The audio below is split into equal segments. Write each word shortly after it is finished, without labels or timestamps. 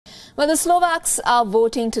Well, the Slovaks are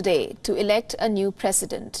voting today to elect a new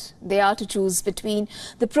president. They are to choose between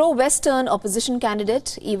the pro-Western opposition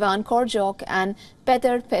candidate Ivan Korčok and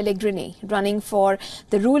Petr Pellegrini, running for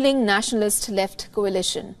the ruling nationalist left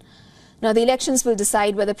coalition. Now, the elections will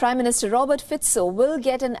decide whether Prime Minister Robert Fico will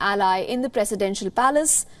get an ally in the presidential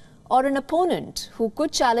palace or an opponent who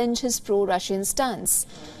could challenge his pro-Russian stance.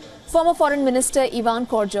 Former Foreign Minister Ivan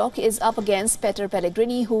Korčok is up against Petr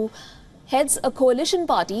Pellegrini, who heads a coalition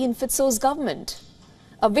party in Fico's government.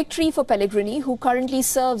 A victory for Pellegrini, who currently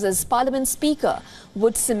serves as Parliament Speaker,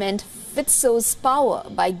 would cement Fico's power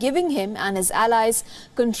by giving him and his allies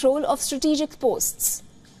control of strategic posts.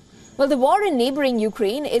 Well, the war in neighboring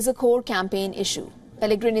Ukraine is a core campaign issue.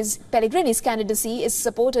 Pellegrini's candidacy is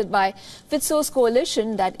supported by Fico's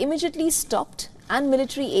coalition that immediately stopped and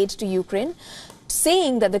military aid to Ukraine,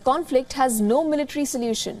 saying that the conflict has no military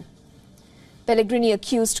solution. Pellegrini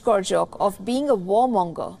accused Korčok of being a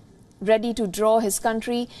warmonger, ready to draw his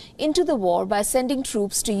country into the war by sending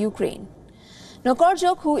troops to Ukraine. Now,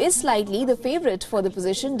 Korčok, who is slightly the favorite for the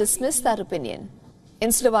position, dismissed that opinion.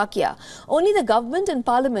 In Slovakia, only the government and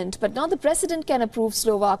parliament, but not the president, can approve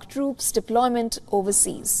Slovak troops' deployment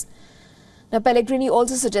overseas. Now, Pellegrini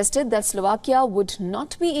also suggested that Slovakia would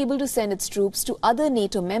not be able to send its troops to other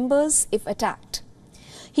NATO members if attacked.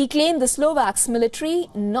 He claimed the Slovaks military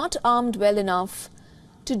not armed well enough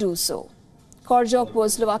to do so. Korčok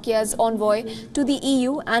was Slovakia's envoy to the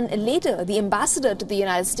EU and later the ambassador to the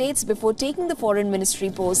United States before taking the foreign ministry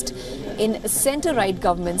post in centre-right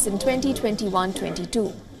governments in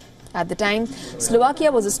 2021-22. At the time, Slovakia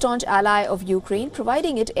was a staunch ally of Ukraine,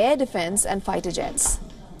 providing it air defense and fighter jets.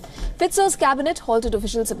 Fico's cabinet halted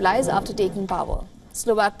official supplies after taking power.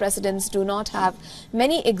 Slovak presidents do not have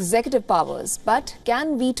many executive powers, but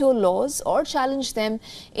can veto laws or challenge them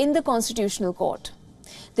in the Constitutional Court.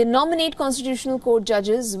 They nominate Constitutional Court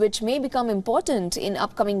judges, which may become important in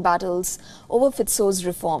upcoming battles over Fico's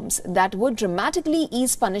reforms that would dramatically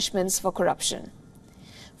ease punishments for corruption.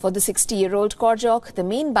 For the 60-year-old Korčok, the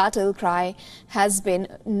main battle cry has been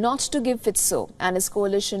not to give Fico and his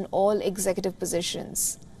coalition all executive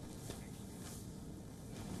positions.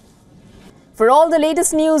 For all the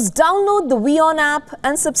latest news, download the WION app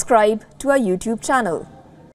and subscribe to our YouTube channel.